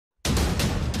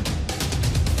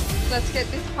Let's get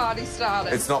this party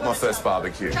started. It's not my first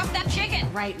barbecue. Chop that chicken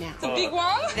right now. It's a big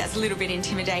one. That's a little bit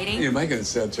intimidating. You're making it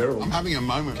sound terrible. I'm having a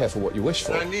moment. Careful what you wish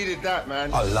for. I needed that,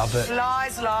 man. I love it.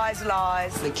 Lies, lies,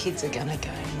 lies. The kids are gonna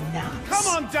go nuts. Come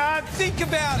on, Dad, think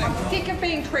about it. I'm sick of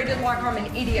being treated like I'm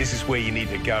an idiot. This is where you need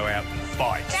to go out and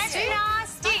fight. That's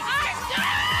nasty.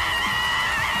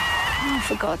 Oh,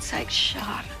 for God's sake,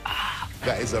 shut up.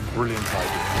 That is a brilliant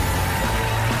idea.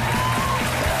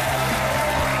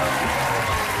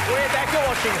 We're back. You're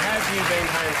watching Have You Been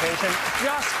Paying Attention?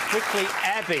 Just quickly,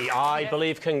 Abby, I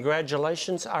believe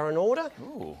congratulations are in order.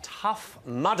 Ooh. Tough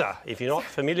Mudder, if you're not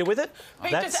familiar with it.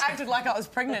 Pete just acted like I was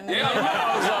pregnant.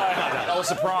 I was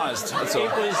surprised. That's all.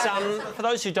 It was, for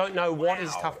those who don't know, what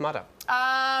is Tough Mudder?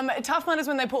 Tough Mudder is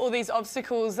when they put all these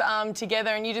obstacles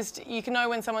together, and you can know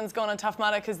when someone's gone on Tough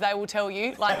Mudder because they will tell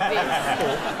you, like this.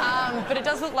 But it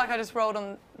does look like I just rolled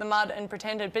on the mud and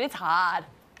pretended, but it's hard.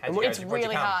 It's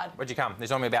really hard. Where'd you come? There's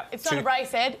normally about... It's not a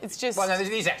race, Ed. It's just... Well, no,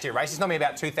 it is actually a race. It's normally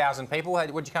about 2,000 people. Where'd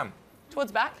you come?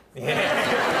 Towards back.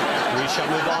 Yeah. We shall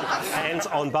move on. Hands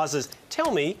on buzzers.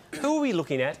 Tell me, who are we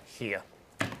looking at here?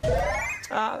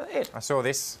 Ed. I saw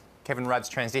this. Kevin Rudd's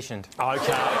transitioned. OK.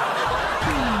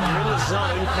 You're in the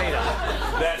zone, Peter.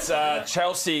 That's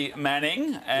Chelsea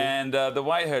Manning, and the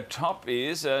way her top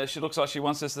is, she looks like she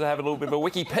wants us to have a little bit of a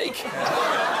wiki peek.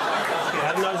 I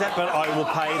haven't noticed that, but I will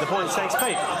pay the points. Thanks,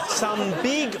 Pete. Some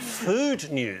big food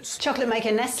news. Chocolate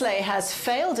maker Nestle has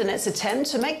failed in its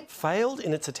attempt to make... Failed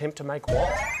in its attempt to make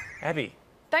what? Abby?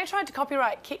 They tried to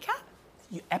copyright Kit Kat.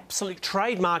 You absolutely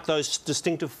trademarked those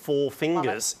distinctive four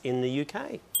fingers in the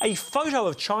UK. A photo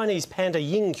of Chinese panda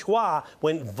Ying Hua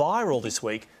went viral this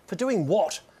week for doing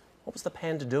what? What was the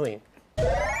panda doing?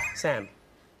 Sam?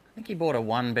 I think he bought a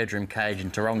one-bedroom cage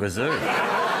in Taronga Zoo.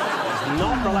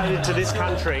 Not related to this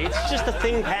country. It's just a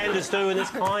thing pandas do, and it's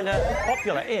kind of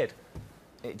popular. Ed?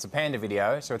 It's a panda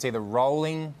video, so it's either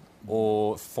rolling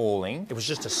or falling. It was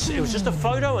just a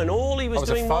photo, and all he was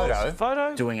doing was a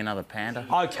photo. Doing another panda.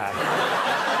 OK.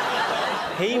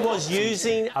 He was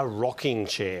using a rocking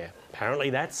chair.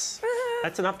 Apparently that's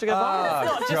enough to go viral.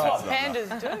 It's not just what pandas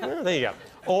do. Oh, there you go.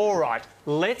 All right,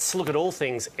 let's look at all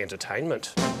things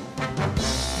entertainment.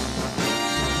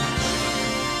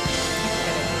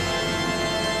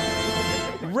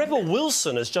 Rebel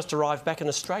Wilson has just arrived back in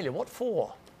Australia. What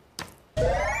for?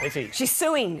 Effie. She's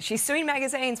suing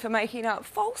magazines for making up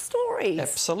false stories.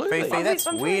 Absolutely. Fifi,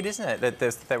 that's weird, isn't it? That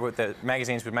the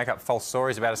magazines would make up false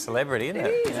stories about a celebrity, isn't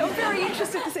it? It is. I'm very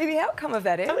interested to see the outcome of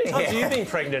that, Ed. How many times have you been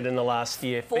pregnant in the last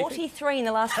year, Fifi? 43 in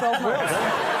the last 12 months.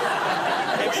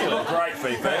 Excellent. Great,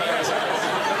 Fifi.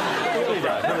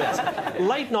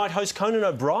 Late night host Conan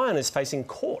O'Brien is facing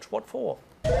court. What for?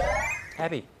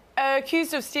 Abby.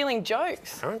 Accused of stealing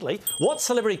jokes. Apparently. What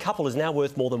celebrity couple is now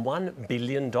worth more than $1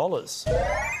 billion?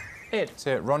 Ed. Is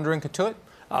it Rhonda and Katut?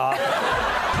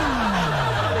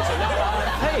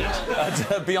 Pete.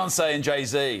 Beyonce and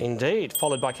Jay-Z. Indeed.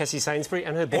 Followed by Cassie Sainsbury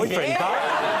and her boyfriend,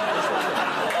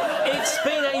 It's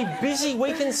been a busy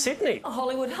week in Sydney. A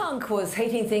Hollywood hunk was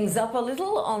heating things up a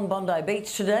little on Bondi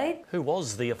Beach today. Who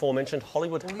was the aforementioned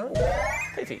Hollywood hunk?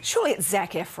 Fifi. Surely it's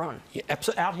Zac Efron. Yeah,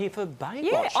 out here for Baywatch.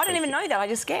 Yeah, I didn't even know that. I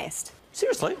just guessed.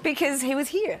 Seriously? Because he was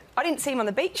here. I didn't see him on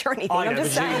the beach or anything. I know, I'm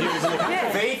just saying.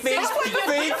 Fifi is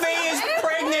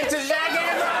pregnant to Zac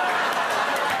Efron!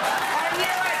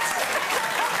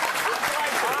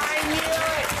 I knew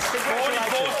it!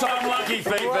 44th time lucky,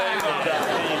 Fifi. Wow.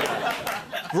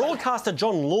 Broadcaster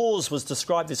John Laws was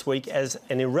described this week as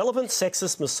an irrelevant,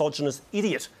 sexist, misogynist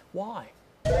idiot. Why?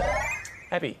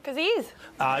 Abby? Because he is.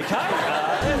 OK,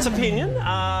 that's opinion.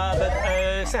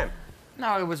 But Sam?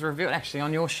 No, it was revealed actually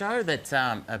on your show that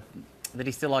that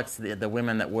he still likes the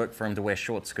women that work for him to wear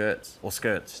short skirts or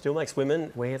skirts. Still makes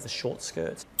women wear the short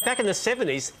skirts. Back in the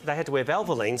 70s, they had to wear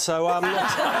Valvoline, so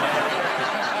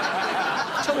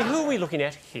tell me, who are we looking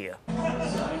at here?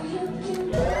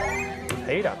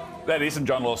 Peter. That isn't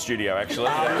John Law's studio,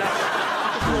 actually.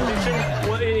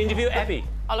 What an interview, Abby.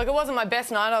 Oh, look, it wasn't my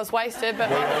best night. I was wasted, but...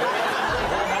 What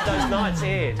about those nights,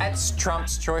 Ed? That's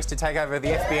Trump's choice to take over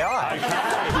the FBI.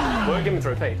 OK. Work him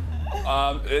through, Pete.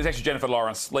 It's actually Jennifer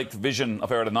Lawrence. Leaked vision of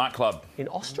her at a nightclub. In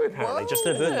Austria, apparently. Just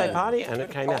at a birthday party, and it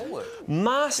came out.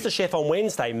 MasterChef on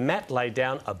Wednesday, Matt laid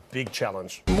down a big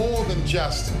challenge. More than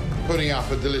just putting up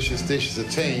a delicious dish as a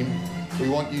team, we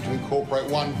want you to incorporate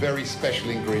one very special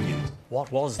ingredient.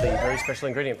 What was the very special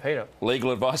ingredient, Peter?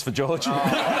 Legal advice for George. Oh.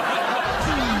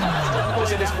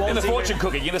 In the fortune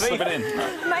cookie, you're going to slip it in.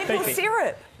 Maple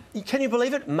syrup. Can you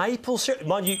believe it? Maple syrup.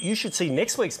 Mind you, you should see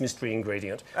next week's mystery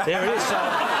ingredient. There it is.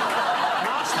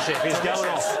 MasterChef is going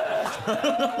off.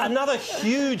 Another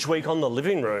huge week on the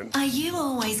living room. Are you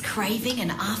always craving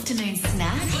an afternoon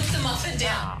snack? Put the muffin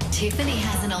down. Tiffany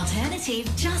has an alternative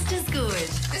just as good.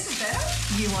 This is better.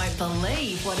 You won't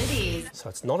believe what it is. So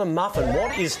it's not a muffin.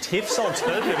 What is Tiff's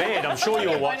alternative, Ed? I'm sure you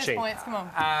were watching. Bonus points, come on.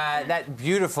 That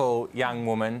beautiful young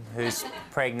woman who's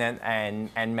pregnant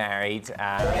and married is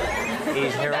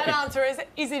her... That answer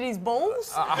is it his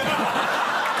balls?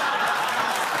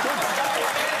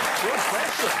 Good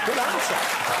question. Good answer.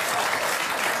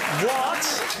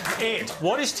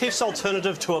 What is Tiff's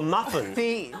alternative to a muffin?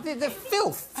 The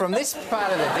filth from this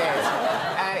part of the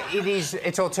desk.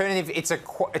 It's alternative.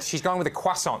 She's going with a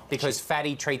croissant because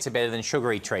fatty treats are better than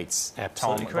sugary treats.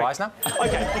 Absolutely Tom correct. Weisner.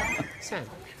 OK. Sam.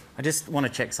 I just want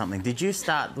to check something. Did you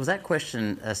start... Was that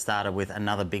question started with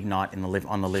another big night in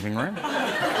on the living room? May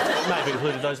have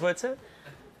included those words, Sam.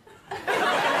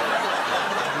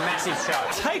 Massive show.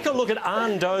 Take a look at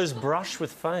Arndo's brush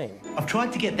with fame. I've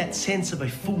tried to get that sense of a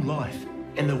full life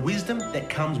and the wisdom that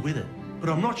comes with it, but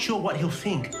I'm not sure what he'll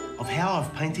think of how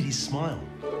I've painted his smile.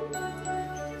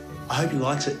 I hope he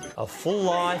likes it. A full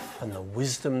life and the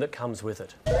wisdom that comes with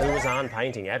it. Who was Arn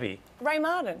painting? Abby. Ray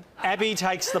Martin. Abby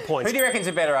takes the point. Who do you reckon's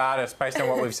a better artist based on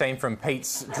what we've seen from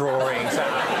Pete's drawings?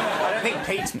 I don't think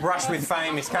Pete's brush with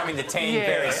fame is coming to 10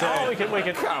 very soon. Oh, we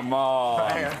can... Come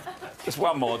on. Just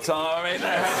one more time. I mean,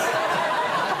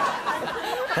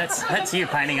 That's you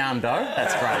painting Arndo.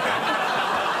 That's great.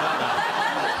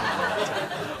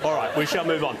 All right, we shall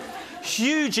move on.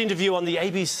 Huge interview on the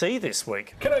ABC this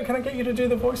week. Can I get you to do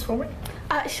the voice for me?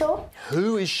 Sure.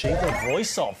 Who is she the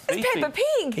voice of? It's Peppa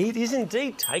Pig. It is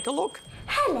indeed. Take a look.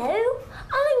 Hello,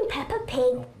 I'm Peppa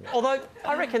Pig. Although,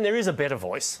 I reckon there is a better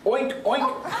voice. Oink, oink.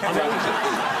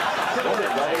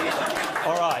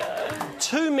 All right.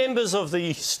 2 members of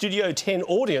the Studio 10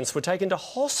 audience were taken to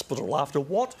hospital after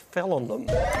what fell on them?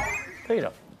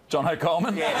 Peter. John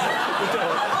O'Coleman? Yes.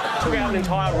 Took out an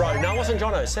entire row. No, it wasn't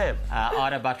Jono, Sam.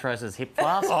 Ida Buttrose's hip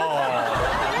flask.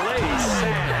 Oh, please,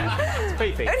 Sam. It's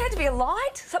Fifi. It had to be a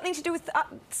light, something to do with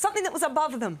something that was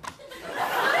above them.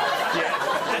 Yeah,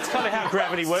 that's kind of how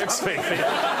gravity works, Fifi.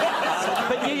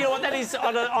 But you know what, that is,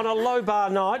 on a low bar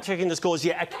night, checking the scores,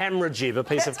 a camera jib, a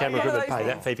piece of camera equipment pay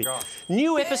that, Fifi. Gosh.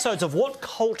 New episodes of what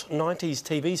cult 90s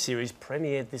TV series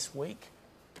premiered this week?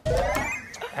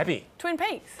 Abby. Twin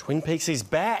Peaks. Twin Peaks is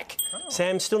back. Oh.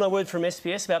 Sam, still no word from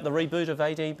SBS about the reboot of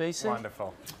ADBC?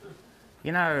 Wonderful.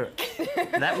 You know,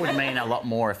 that would mean a lot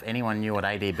more if anyone knew what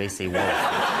ADBC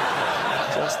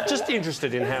was. Just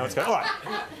interested in how it's going. All right.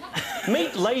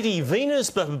 Meet Lady Venus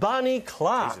Babani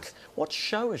Clark. Jesus. What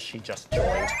show has she just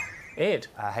joined? Ed.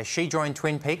 Has she joined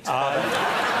Twin Peaks? Unrelated,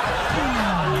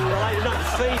 not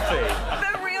Fifi.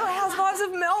 The Real Housewives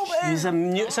of Melbourne. She's a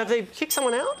new... So have they kicked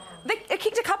someone out? They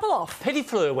kicked a couple off.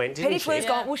 Pettifleur went, didn't she? Pettifleur's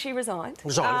gone. Well, she resigned.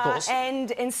 Resigned, of course.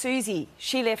 And Susie,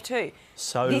 she left too.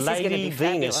 So this Lady is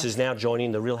Venus is now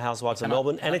joining the Real Housewives of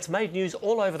Melbourne, and it's made news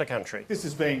all over the country. This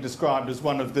is being described as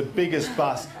one of the biggest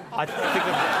busts. I think...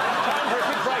 Time for a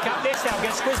quick break. Up next, our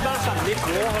guest quizmaster, Nick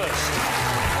Warhurst.